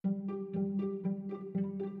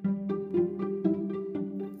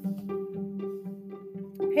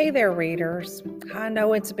Hey there, readers. I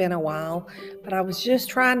know it's been a while, but I was just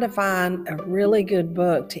trying to find a really good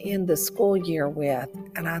book to end the school year with,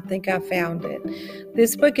 and I think I found it.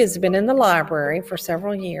 This book has been in the library for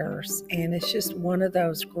several years, and it's just one of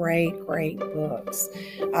those great books.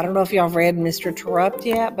 I don't know if y'all have read Mr. Terrupt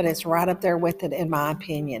yet, but it's right up there with it in my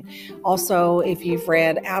opinion. Also, if you've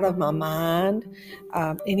read Out of My Mind,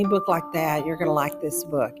 any book like that, you're going to like this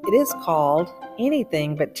book. It is called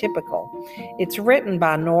Anything But Typical. It's written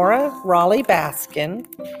by Nora Raleigh Baskin,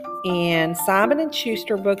 and Simon &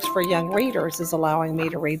 Schuster Books for Young Readers is allowing me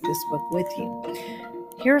to read this book with you.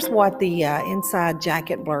 Here's what the inside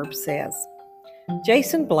jacket blurb says.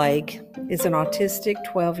 Jason Blake is an autistic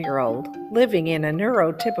 12-year-old living in a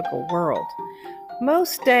neurotypical world.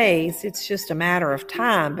 Most days, it's just a matter of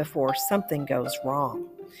time before something goes wrong.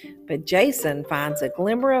 But Jason finds a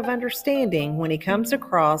glimmer of understanding when he comes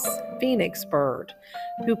across Phoenix Bird,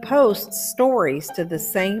 who posts stories to the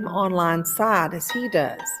same online site as he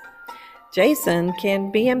does. Jason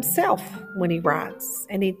can be himself when he writes,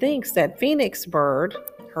 and he thinks that Phoenix Bird,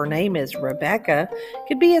 her name is Rebecca,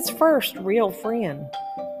 could be his first real friend.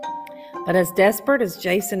 But as desperate as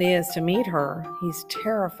Jason is to meet her, he's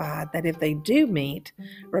terrified that if they do meet,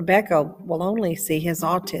 Rebecca will only see his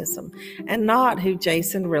autism and not who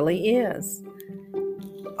Jason really is.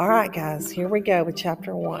 All right, guys, here we go with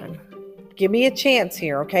chapter 1. Give me a chance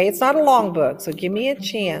here, okay? It's not a long book, so give me a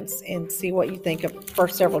chance and see what you think of the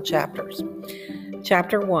first several chapters.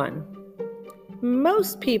 Chapter 1.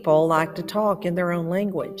 Most people like to talk in their own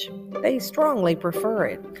language. They strongly prefer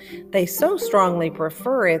it. They so strongly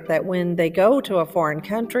prefer it that when they go to a foreign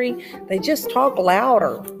country, they just talk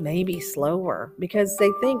louder, maybe slower, because they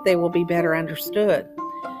think they will be better understood.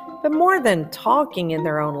 But more than talking in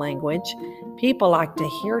their own language, people like to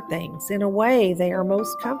hear things in a way they are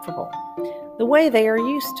most comfortable, the way they are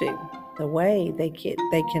used to, the way they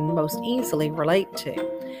can most easily relate to,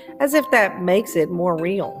 as if that makes it more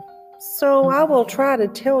real. So I will try to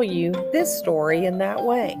tell you this story in that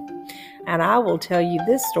way. And I will tell you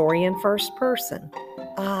this story in first person.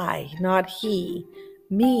 I, not he.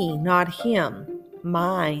 Me, not him.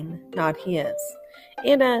 Mine, not his.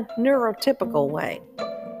 In a neurotypical way.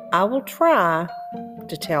 I will try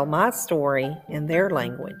to tell my story in their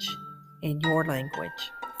language, in your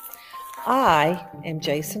language. I am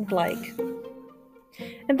Jason Blake.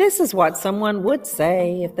 And this is what someone would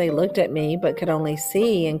say if they looked at me but could only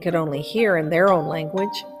see and could only hear in their own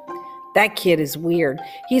language. That kid is weird.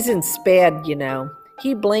 He's in sped, you know.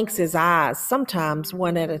 He blinks his eyes, sometimes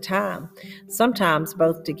one at a time, sometimes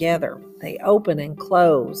both together. They open and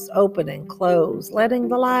close, letting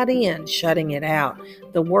the light in, shutting it out.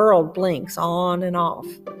 The world blinks on and off.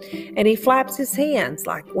 And he flaps his hands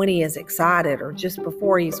like when he is excited or just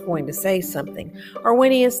before he's going to say something or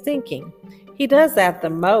when he is thinking. He does that the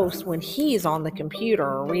most when he's on the computer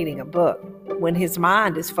or reading a book, when his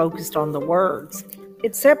mind is focused on the words.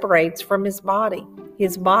 It separates from his body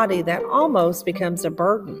that almost becomes a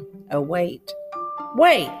burden, a weight.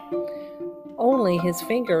 Wait! Only his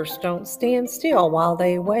fingers don't stand still while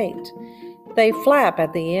they wait. They flap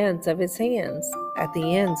at the ends of his hands, at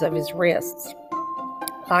the ends of his wrists,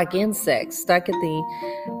 like insects stuck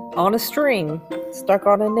on a string, stuck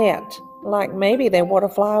on a net, like maybe they want to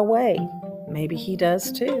fly away. Maybe he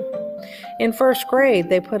does too. In first grade,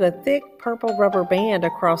 they put a thick purple rubber band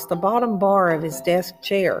across the bottom bar of his desk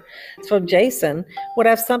chair, so Jason would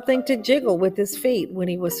have something to jiggle with his feet when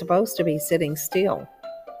he was supposed to be sitting still.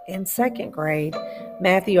 In second grade,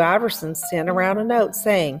 Matthew Iverson sent around a note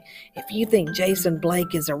saying, "If you think Jason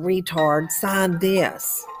Blake is a retard, sign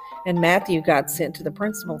this." And Matthew got sent to the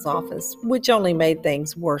principal's office, which only made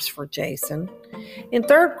things worse for Jason. In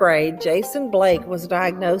third grade, Jason Blake was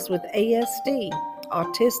diagnosed with ASD,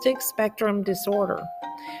 Autistic Spectrum Disorder.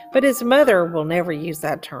 But his mother will never use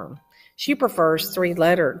that term. She prefers three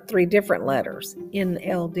different letters,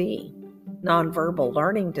 NLD, Nonverbal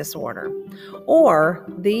Learning Disorder, or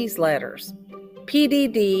these letters,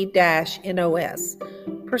 PDD-NOS,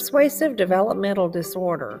 Persuasive Developmental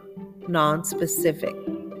Disorder,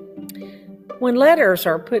 Nonspecific. When letters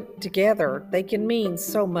are put together, they can mean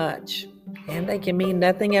so much, and they can mean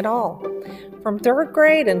nothing at all. From third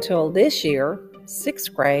grade until this year,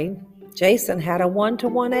 sixth grade, Jason had a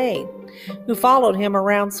one-to-one aide who followed him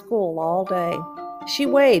around school all day. She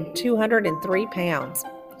weighed 203 pounds.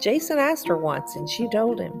 Jason asked her once, and she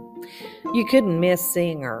told him. You couldn't miss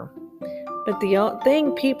seeing her. But the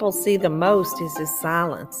thing people see the most is his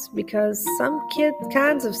silence, because some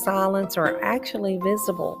kinds of silence are actually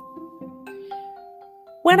visible.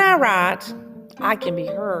 When I write, I can be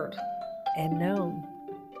heard and known,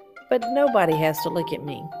 but nobody has to look at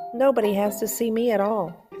me. Nobody has to see me at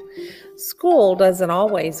all. School doesn't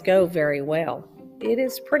always go very well. It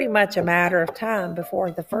is pretty much a matter of time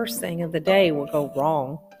before the first thing of the day will go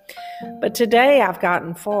wrong. But today I've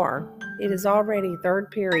gotten far. It is already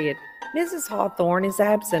third period. Mrs. Hawthorne is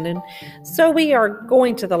absent, and so we are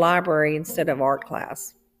going to the library instead of art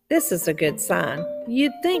class. This is a good sign.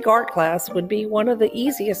 You'd think art class would be one of the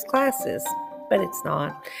easiest classes, but it's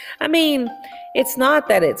not. I mean, it's not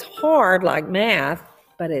that it's hard like math,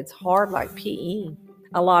 but it's hard like PE.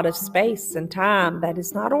 A lot of space and time that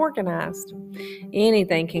is not organized.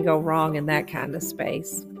 Anything can go wrong in that kind of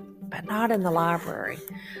space, but not in the library.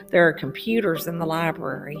 There are computers in the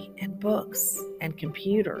library, and books and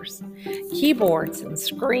computers, keyboards and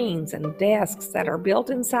screens and desks that are built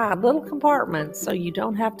inside little compartments so you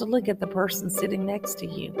don't have to look at the person sitting next to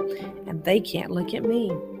you, and they can't look at me.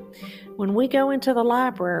 When we go into the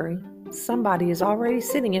library, somebody is already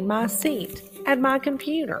sitting in my seat, at my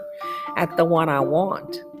computer, at the one I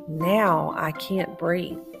want. Now I can't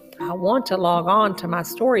breathe. I want to log on to my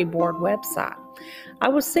storyboard website. I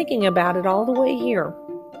was thinking about it all the way here.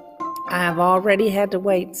 I have already had to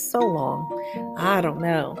wait so long. I don't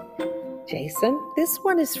know. Jason, this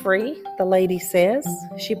one is free, the lady says.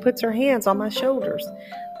 She puts her hands on my shoulders.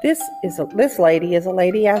 This lady is a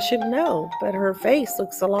lady I should know, but her face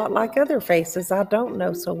looks a lot like other faces I don't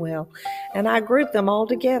know so well, and I group them all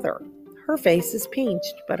together. Her face is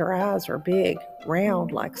pinched, but her eyes are big,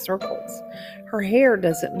 round like circles. Her hair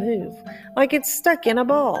doesn't move, like it's stuck in a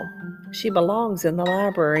ball. She belongs in the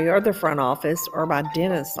library or the front office or my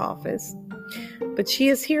dentist's office. But she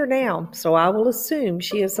is here now, so I will assume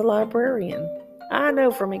she is a librarian. I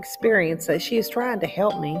know from experience that she is trying to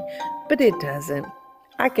help me, but it doesn't.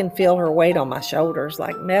 I can feel her weight on my shoulders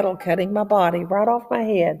like metal cutting my body right off my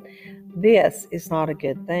head. This is not a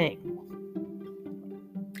good thing.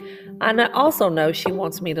 I also know she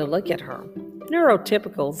wants me to look at her.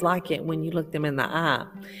 Neurotypicals like it when you look them in the eye.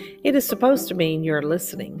 It is supposed to mean you're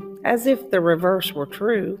listening, as if the reverse were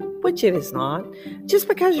true, which it is not. Just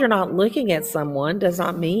because you're not looking at someone does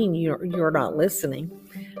not mean you're not listening.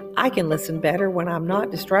 I can listen better when I'm not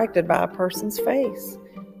distracted by a person's face.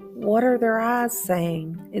 What are their eyes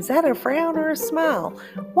saying? Is that a frown or a smile?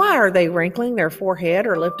 Why are they wrinkling their forehead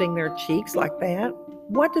or lifting their cheeks like that?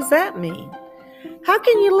 What does that mean? How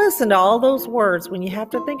can you listen to all those words when you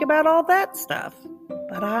have to think about all that stuff?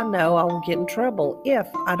 But I know I will get in trouble if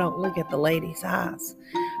I don't look at the lady's eyes.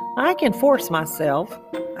 I can force myself.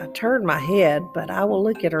 I turn my head, but I will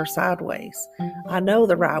look at her sideways. I know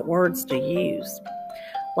the right words to use.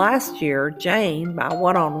 Last year, Jane, my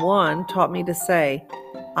one-on-one, taught me to say,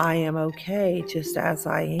 I am okay just as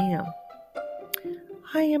I am.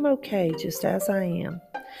 I am okay just as I am.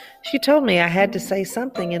 She told me I had to say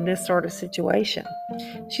something in this sort of situation.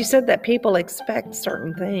 She said that people expect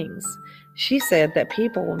certain things. She said that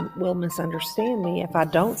people will misunderstand me if I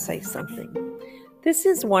don't say something. This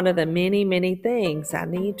is one of the many, many things I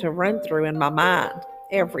need to run through in my mind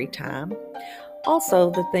every time.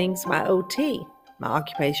 Also, the things my OT, my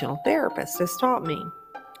occupational therapist, has taught me.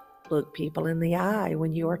 Look people in the eye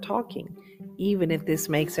when you are talking, even if this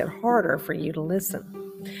makes it harder for you to listen.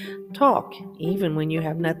 Talk, even when you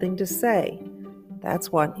have nothing to say.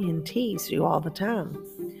 That's what NTs do all the time.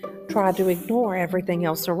 Try to ignore everything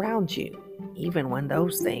else around you, even when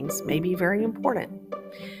those things may be very important.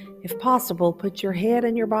 If possible, put your head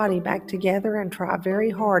and your body back together and try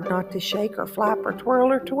very hard not to shake or flap or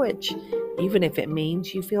twirl or twitch, even if it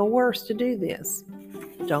means you feel worse to do this.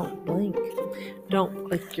 Don't blink. Don't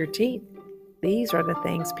click your teeth. These are the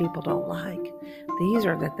things people don't like. These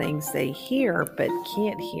are the things they hear but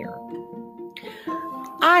can't hear.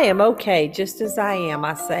 I am okay just as I am,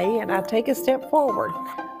 I say, and I take a step forward.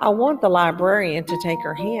 I want the librarian to take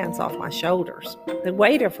her hands off my shoulders. The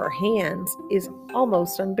weight of her hands is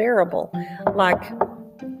almost unbearable, like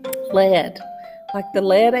lead, like the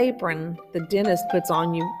lead apron the dentist puts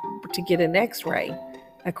on you to get an x-ray,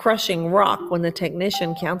 a crushing rock when the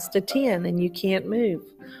technician counts to 10 and you can't move,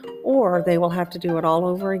 or they will have to do it all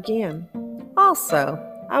over again. Also,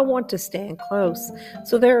 I want to stand close,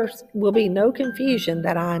 so there will be no confusion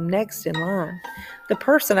that I am next in line. The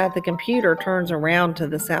person at the computer turns around to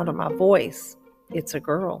the sound of my voice. It's a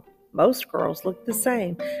girl. Most girls look the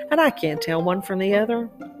same, and I can't tell one from the other.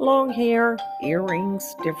 Long hair,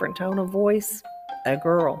 earrings, different tone of voice. A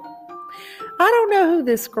girl. I don't know who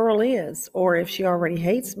this girl is, or if she already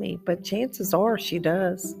hates me, but chances are she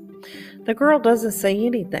does. The girl doesn't say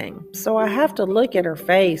anything, so I have to look at her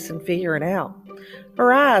face and figure it out.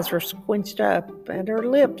 Her eyes are squinched up and her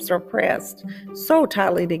lips are pressed so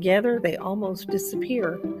tightly together they almost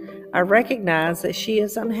disappear. I recognize that she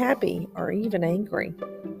is unhappy or even angry,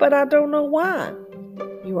 but I don't know why.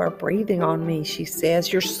 You are breathing on me, she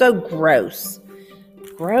says. You're so gross.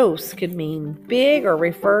 Gross could mean big or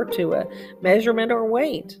refer to a measurement or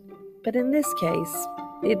weight. But in this case,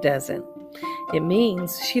 it doesn't. It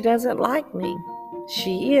means she doesn't like me.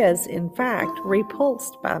 She is, in fact,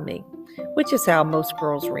 repulsed by me, which is how most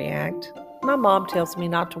girls react. My mom tells me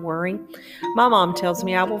not to worry. My mom tells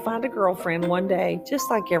me I will find a girlfriend one day, just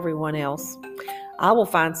like everyone else. I will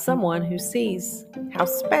find someone who sees how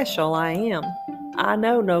special I am. I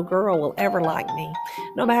know no girl will ever like me,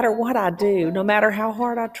 no matter what I do, no matter how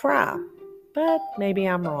hard I try. But maybe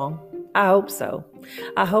I'm wrong. I hope so.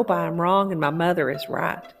 I hope I am wrong and my mother is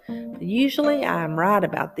right. But usually I am right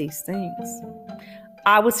about these things.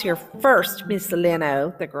 I was here first, Miss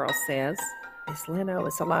Leno, the girl says. Miss Leno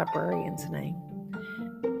is a librarian's name.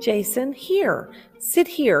 Jason, here. Sit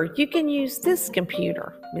here. You can use this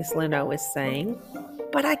computer, Miss Leno is saying.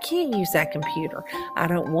 But I can't use that computer. I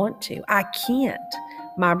don't want to. I can't.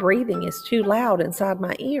 My breathing is too loud inside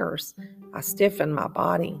my ears. I stiffen my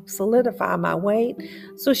body, solidify my weight,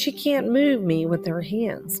 so she can't move me with her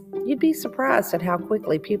hands. You'd be surprised at how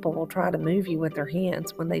quickly people will try to move you with their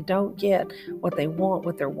hands when they don't get what they want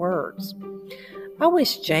with their words. I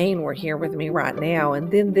wish Jane were here with me right now,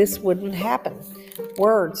 and then this wouldn't happen.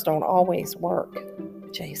 Words don't always work.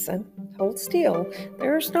 Jason, hold still.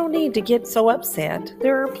 There's no need to get so upset.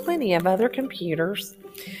 There are plenty of other computers.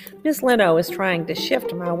 Miss Leno is trying to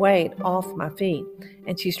shift my weight off my feet,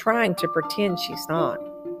 and she's trying to pretend she's not,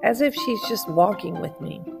 as if she's just walking with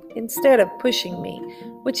me, instead of pushing me,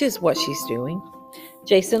 which is what she's doing.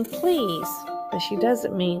 Jason, please. But she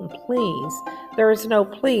doesn't mean please. There is no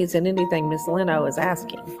please in anything Miss Leno is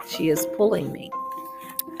asking. She is pulling me.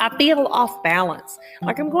 I feel off balance,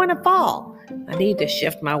 like I'm going to fall. I need to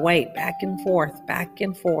shift my weight back and forth,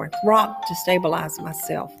 rock to stabilize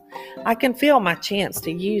myself. I can feel my chance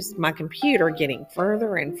to use my computer getting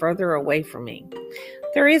further and further away from me.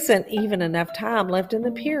 There isn't even enough time left in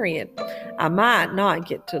the period. I might not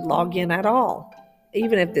get to log in at all.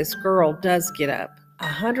 Even if this girl does get up,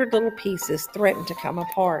 100 little pieces threaten to come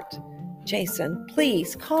apart. Jason,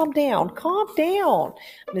 please, calm down.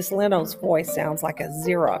 Miss Leno's voice sounds like a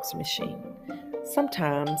Xerox machine.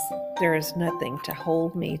 Sometimes there is nothing to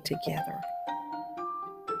hold me together.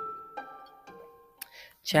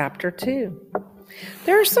 Chapter 2.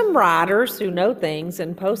 There are some writers who know things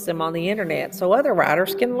and post them on the internet so other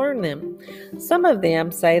writers can learn them. Some of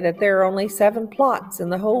them say that there are only 7 plots in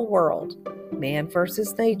the whole world. Man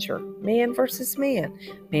versus nature, man versus man,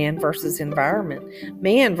 man versus environment,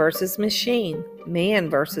 man versus machine,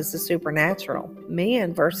 man versus the supernatural,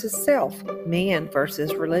 man versus self, man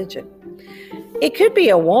versus religion. It could be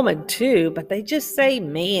a woman too, but they just say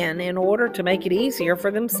man in order to make it easier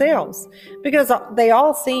for themselves, because they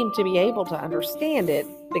all seem to be able to understand it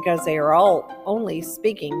because they are all only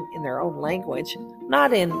speaking in their own language,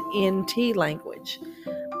 not in NT language.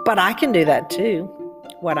 But I can do that too,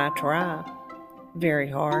 when I try. Very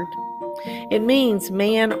hard. It means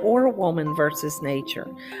man or woman versus nature,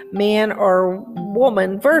 man or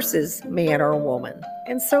woman versus man or woman,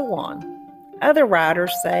 and so on. Other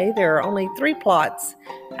writers say there are only 3 plots: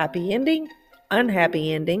 happy ending,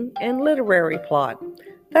 unhappy ending, and literary plot.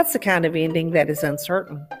 That's the kind of ending that is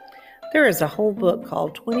uncertain. There is a whole book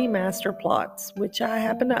called 20 Master Plots, which I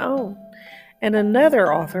happen to own. And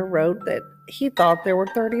another author wrote that he thought there were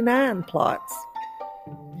 39 plots.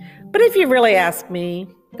 But if you really ask me,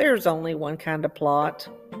 there's only one kind of plot.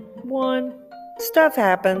 One. Stuff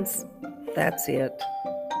happens. That's it.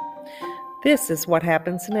 This is what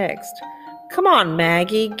happens next. Come on,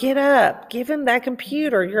 Maggie, get up. Give him that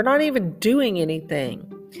computer. You're not even doing anything.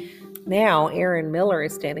 Now, Aaron Miller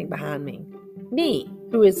is standing behind me. Me,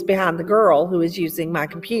 who is behind the girl who is using my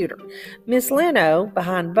computer. Miss Leno,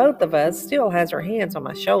 behind both of us, still has her hands on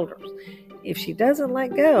my shoulders. If she doesn't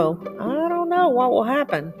let go, I don't know what will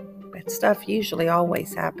happen. But stuff usually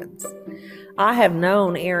always happens. I have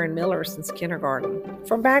known Aaron Miller since kindergarten,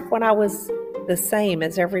 from back when I was the same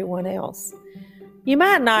as everyone else. You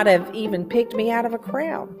might not have even picked me out of a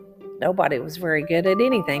crowd. Nobody was very good at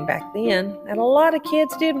anything back then, and a lot of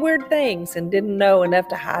kids did weird things and didn't know enough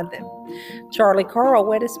to hide them. Charlie Carl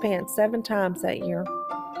wet his pants 7 times that year.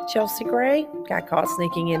 Chelsea Gray got caught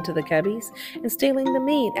sneaking into the Cubbies and stealing the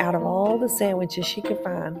meat out of all the sandwiches she could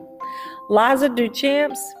find. Liza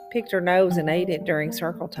Duchamps picked her nose and ate it during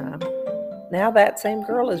circle time. Now that same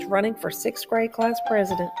girl is running for 6th grade class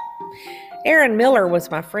president. Aaron Miller was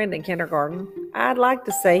my friend in kindergarten. I'd like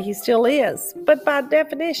to say he still is, but by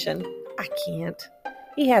definition, I can't.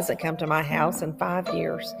 He hasn't come to my house in 5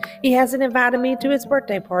 years. He hasn't invited me to his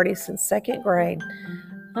birthday party since 2nd grade.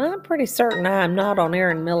 I'm pretty certain I'm not on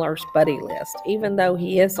Aaron Miller's buddy list, even though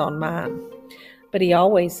he is on mine. But he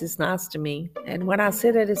always is nice to me, and when I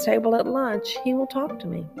sit at his table at lunch, he will talk to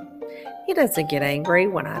me. He doesn't get angry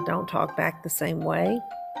when I don't talk back the same way.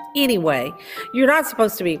 Anyway, you're not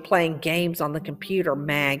supposed to be playing games on the computer,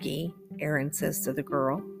 Maggie, Aaron says to the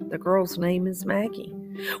girl. The girl's name is Maggie.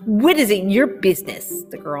 What is it your business?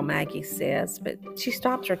 The girl Maggie says, but she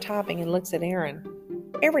stops her typing and looks at Aaron.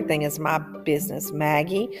 Everything is my business,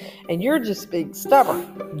 Maggie, and you're just being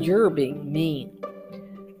stubborn. You're being mean.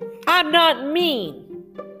 I'm not mean.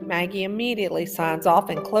 Maggie immediately signs off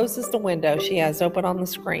and closes the window she has open on the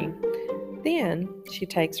screen. Then she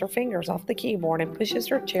takes her fingers off the keyboard and pushes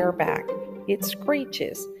her chair back. It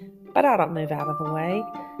screeches, but I don't move out of the way.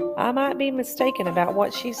 I might be mistaken about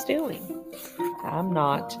what she's doing. I'm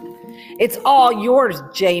not. It's all yours,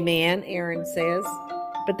 J-Man, Aaron says.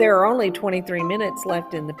 But there are only 23 minutes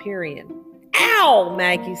left in the period. Ow,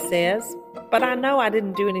 Maggie says. But I know I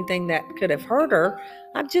didn't do anything that could have hurt her.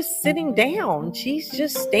 I'm just sitting down. She's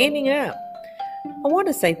just standing up. I want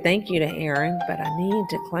to say thank you to Aaron, but I need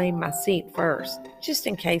to claim my seat first, just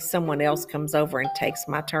in case someone else comes over and takes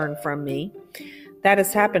my turn from me. That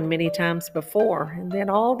has happened many times before, and then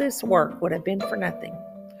all this work would have been for nothing.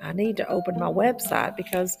 I need to open my website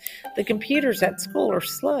because the computers at school are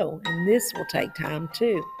slow, and this will take time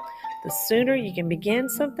too. The sooner you can begin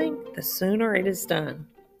something, the sooner it is done.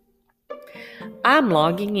 I'm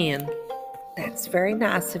logging in. That's very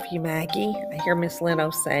nice of you, Maggie, I hear Miss Leno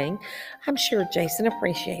saying. I'm sure Jason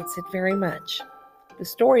appreciates it very much. The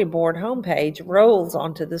storyboard homepage rolls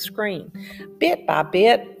onto the screen, bit by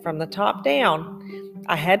bit from the top down.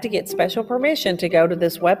 I had to get special permission to go to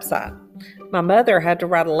this website. My mother had to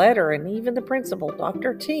write a letter, and even the principal,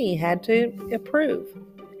 Dr. T, had to approve.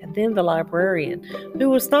 And then the librarian, who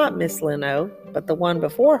was not Miss Leno, but the one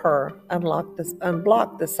before her, unblocked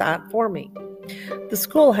the site for me. The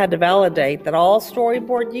school had to validate that all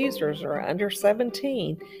storyboard users are under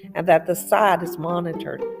 17 and that the site is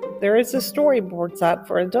monitored. There is a storyboard site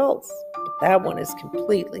for adults, but that one is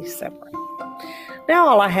completely separate. Now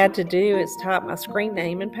all I had to do is type my screen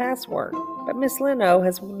name and password, but Miss Leno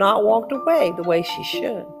has not walked away the way she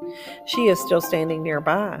should. She is still standing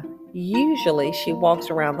nearby. Usually she walks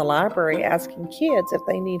around the library asking kids if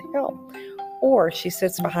they need help, or she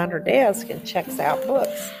sits behind her desk and checks out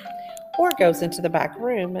books, or goes into the back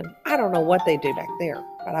room, and I don't know what they do back there,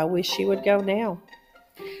 but I wish she would go now.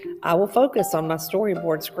 I will focus on my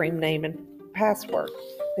storyboard screen name and password.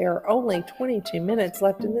 There are only 22 minutes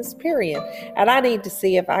left in this period, and I need to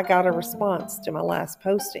see if I got a response to my last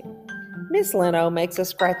posting. Miss Leno makes a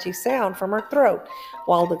scratchy sound from her throat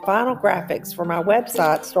while the final graphics for my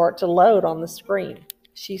website start to load on the screen.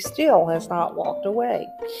 She still has not walked away.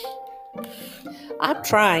 I'm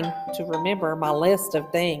trying to remember my list of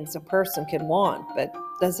things a person can want, but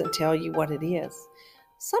doesn't tell you what it is.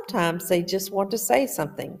 Sometimes they just want to say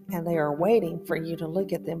something, and they are waiting for you to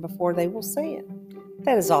look at them before they will say it.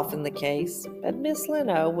 That is often the case, but Miss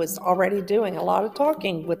Leno was already doing a lot of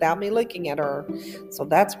talking without me looking at her, so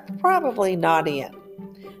that's probably not it.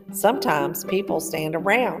 Sometimes people stand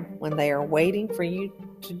around when they are waiting for you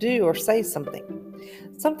to do or say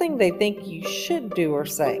something they think you should do or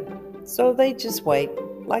say. So they just wait,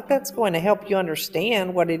 like that's going to help you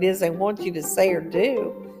understand what it is they want you to say or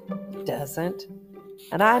do. It doesn't.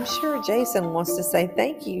 And I'm sure Jason wants to say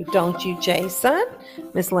thank you, don't you, Jason?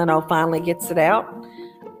 Miss Leno finally gets it out.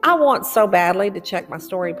 I want so badly to check my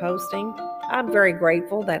story posting. I'm very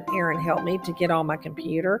grateful that Aaron helped me to get on my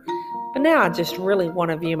computer. But now I just really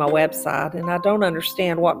want to view my website, and I don't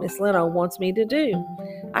understand what Miss Leno wants me to do.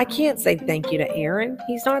 I can't say thank you to Aaron.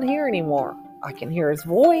 He's not here anymore. I can hear his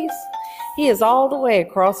voice. He is all the way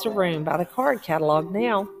across the room by the card catalog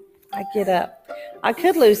now. I get up. I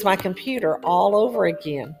could lose my computer all over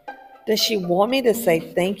again. Does she want me to say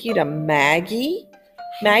thank you to Maggie?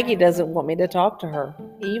 Maggie doesn't want me to talk to her.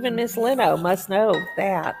 Even Miss Leno must know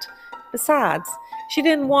that. Besides, she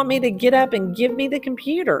didn't want me to get up and give me the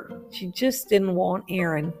computer. She just didn't want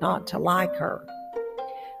Aaron not to like her.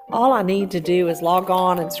 All I need to do is log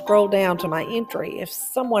on and scroll down to my entry. If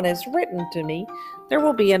someone has written to me, there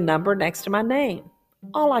will be a number next to my name.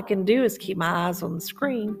 All I can do is keep my eyes on the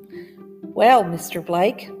screen. Well, Mr.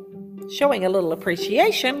 Blake, showing a little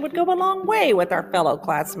appreciation would go a long way with our fellow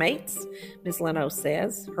classmates, Miss Leno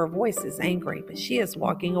says. Her voice is angry, but she is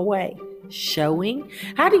walking away. Showing?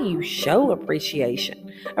 How do you show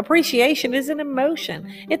appreciation? Appreciation is an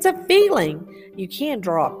emotion. It's a feeling. You can't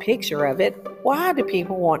draw a picture of it. Why do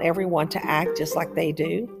people want everyone to act just like they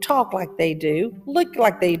do, talk like they do, look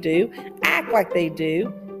like they do, act like they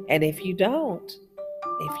do? And if you don't,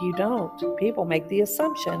 If you don't, people make the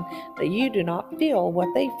assumption that you do not feel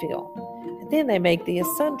what they feel. And then they make the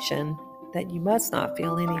assumption that you must not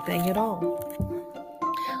feel anything at all.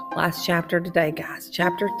 Last chapter today, guys,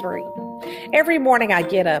 chapter 3. Every morning I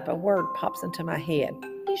get up, a word pops into my head,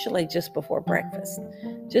 usually just before breakfast.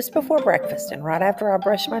 Just before breakfast and right after I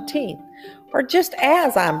brush my teeth, or just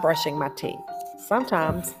as I'm brushing my teeth.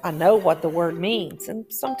 Sometimes I know what the word means, and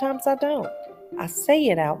sometimes I don't. I say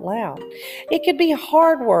it out loud. It could be a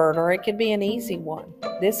hard word or it could be an easy one.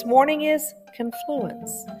 This morning is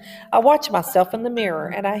confluence. I watch myself in the mirror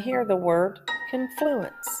and I hear the word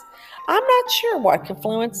confluence. I'm not sure what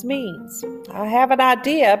confluence means. I have an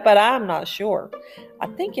idea, but I'm not sure. I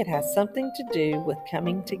think it has something to do with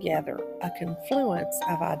coming together, a confluence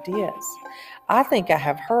of ideas. I think I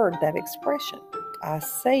have heard that expression. I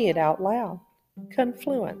say it out loud.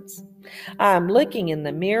 Confluence. I'm looking in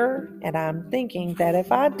the mirror and I'm thinking that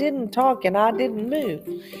if I didn't talk and I didn't move,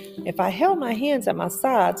 if I held my hands at my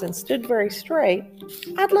sides and stood very straight,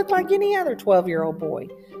 I'd look like any other 12-year-old boy.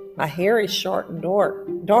 My hair is short and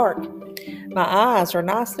dark. My eyes are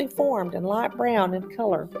nicely formed and light brown in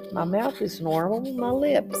color. My mouth is normal, my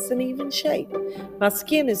lips an even shape. My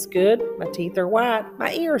skin is good, my teeth are white,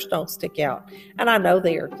 my ears don't stick out, and I know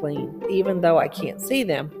they are clean. Even though I can't see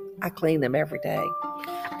them, I clean them every day.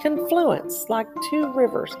 Confluence, like two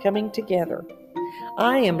rivers coming together.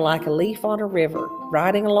 I am like a leaf on a river,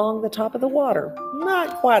 riding along the top of the water,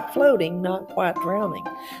 not quite floating, not quite drowning.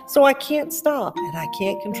 So I can't stop, and I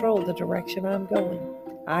can't control the direction I'm going.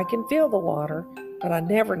 I can feel the water, but I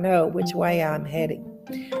never know which way I'm heading.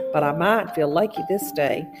 But I might feel lucky this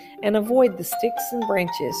day and avoid the sticks and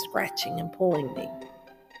branches scratching and pulling me.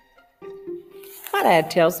 My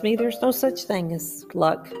dad tells me there's no such thing as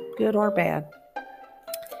luck, good or bad.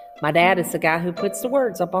 My dad is the guy who puts the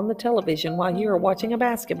words up on the television while you are watching a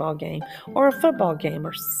basketball game or a football game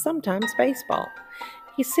or sometimes baseball.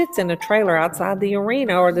 He sits in a trailer outside the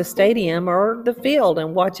arena or the stadium or the field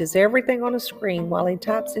and watches everything on a screen while he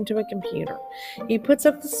types into a computer. He puts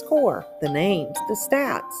up the score, the names, the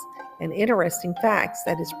stats, and interesting facts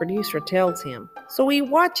that his producer tells him. So he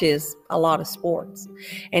watches a lot of sports.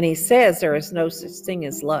 And he says there is no such thing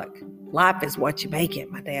as luck. Life is what you make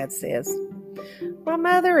it, my dad says. My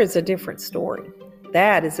mother is a different story.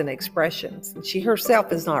 That is an expression, and she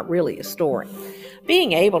herself is not really a story.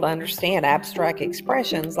 Being able to understand abstract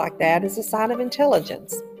expressions like that is a sign of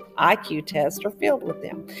intelligence. IQ tests are filled with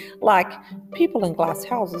them, like people in glass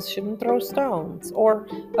houses shouldn't throw stones, or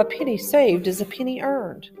a penny saved is a penny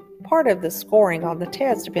earned. Part of the scoring on the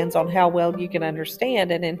test depends on how well you can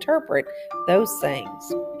understand and interpret those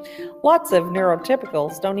things. Lots of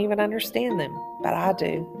neurotypicals don't even understand them, but I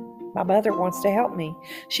do. My mother wants to help me.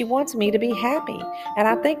 She wants me to be happy, and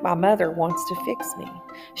I think my mother wants to fix me.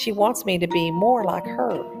 She wants me to be more like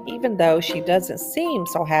her, even though she doesn't seem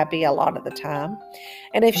so happy a lot of the time.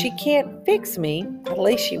 And if she can't fix me, at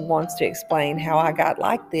least she wants to explain how I got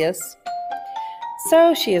like this.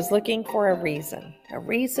 So she is looking for a reason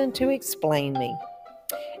to explain me.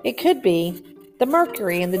 It could be the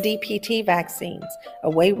mercury in the DPT vaccines, a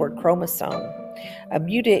wayward chromosome, a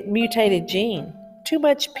mutated gene, too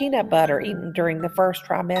much peanut butter eaten during the first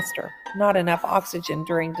trimester, not enough oxygen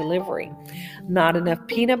during delivery, not enough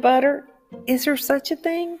peanut butter. Is there such a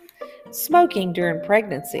thing? Smoking during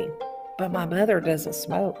pregnancy. But my mother doesn't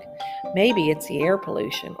smoke. Maybe it's the air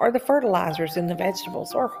pollution, or the fertilizers in the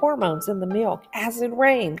vegetables, or hormones in the milk, acid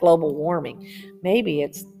rain, global warming. Maybe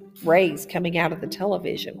it's rays coming out of the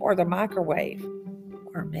television or the microwave.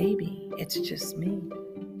 Or maybe it's just me.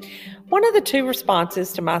 One of the two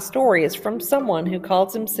responses to my story is from someone who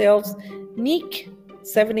calls themselves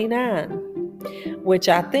Nick79, which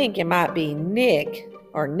I think it might be Nick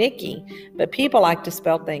or Nikki, but people like to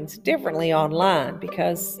spell things differently online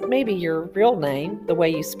because maybe your real name, the way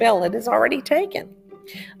you spell it, is already taken.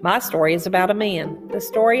 My story is about a man. The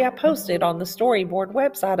story I posted on the Storyboard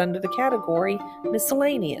website under the category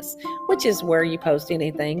Miscellaneous, which is where you post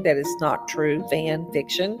anything that is not true fan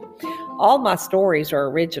fiction. All my stories are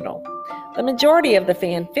original. The majority of the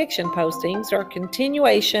fan fiction postings are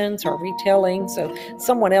continuations or retellings of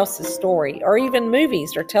someone else's story, or even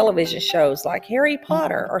movies or television shows like Harry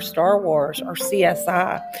Potter or Star Wars or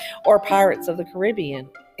CSI or Pirates of the Caribbean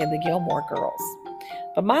and the Gilmore Girls.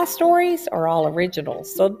 But my stories are all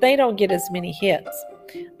originals, so they don't get as many hits.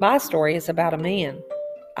 My story is about a man.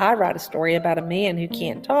 I write a story about a man who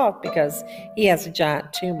can't talk because he has a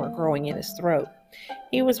giant tumor growing in his throat.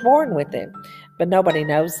 He was born with it, but nobody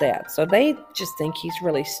knows that. So they just think he's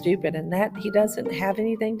really stupid and that he doesn't have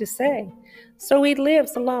anything to say. So he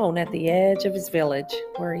lives alone at the edge of his village,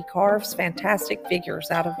 where he carves fantastic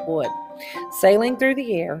figures out of wood. Sailing through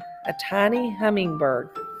the air, a tiny hummingbird.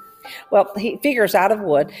 Well, he figures out of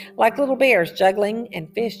wood, like little bears juggling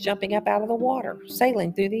and fish jumping up out of the water,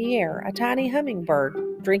 sailing through the air, a tiny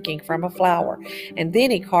hummingbird drinking from a flower. And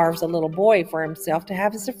then he carves a little boy for himself to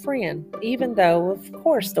have as a friend, even though, of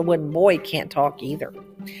course, the wooden boy can't talk either.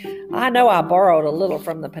 I know I borrowed a little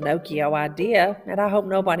from the Pinocchio idea, and I hope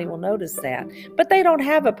nobody will notice that. But they don't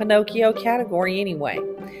have a Pinocchio category anyway.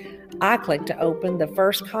 I clicked to open the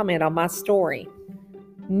first comment on my story.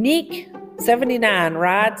 Neek79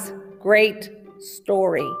 writes, "Great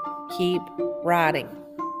story. Keep writing."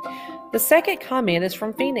 The second comment is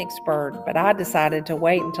from Phoenix Bird, but I decided to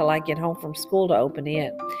wait until I get home from school to open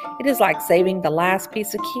it. It is like saving the last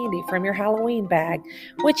piece of candy from your Halloween bag,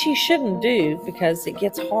 which you shouldn't do because it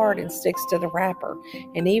gets hard and sticks to the wrapper.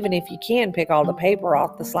 And even if you can pick all the paper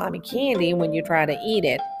off the slimy candy when you try to eat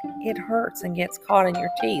it, it hurts and gets caught in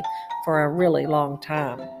your teeth for a really long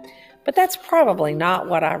time. But that's probably not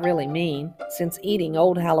what I really mean, since eating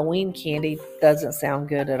old Halloween candy doesn't sound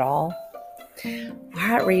good at all. All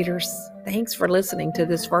right, readers, thanks for listening to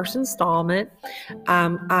this first installment.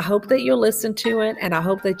 I hope that you'll listen to it, and I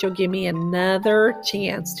hope that you'll give me another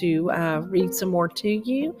chance to read some more to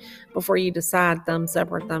you before you decide thumbs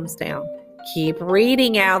up or thumbs down. Keep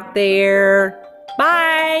reading out there.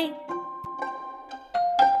 Bye.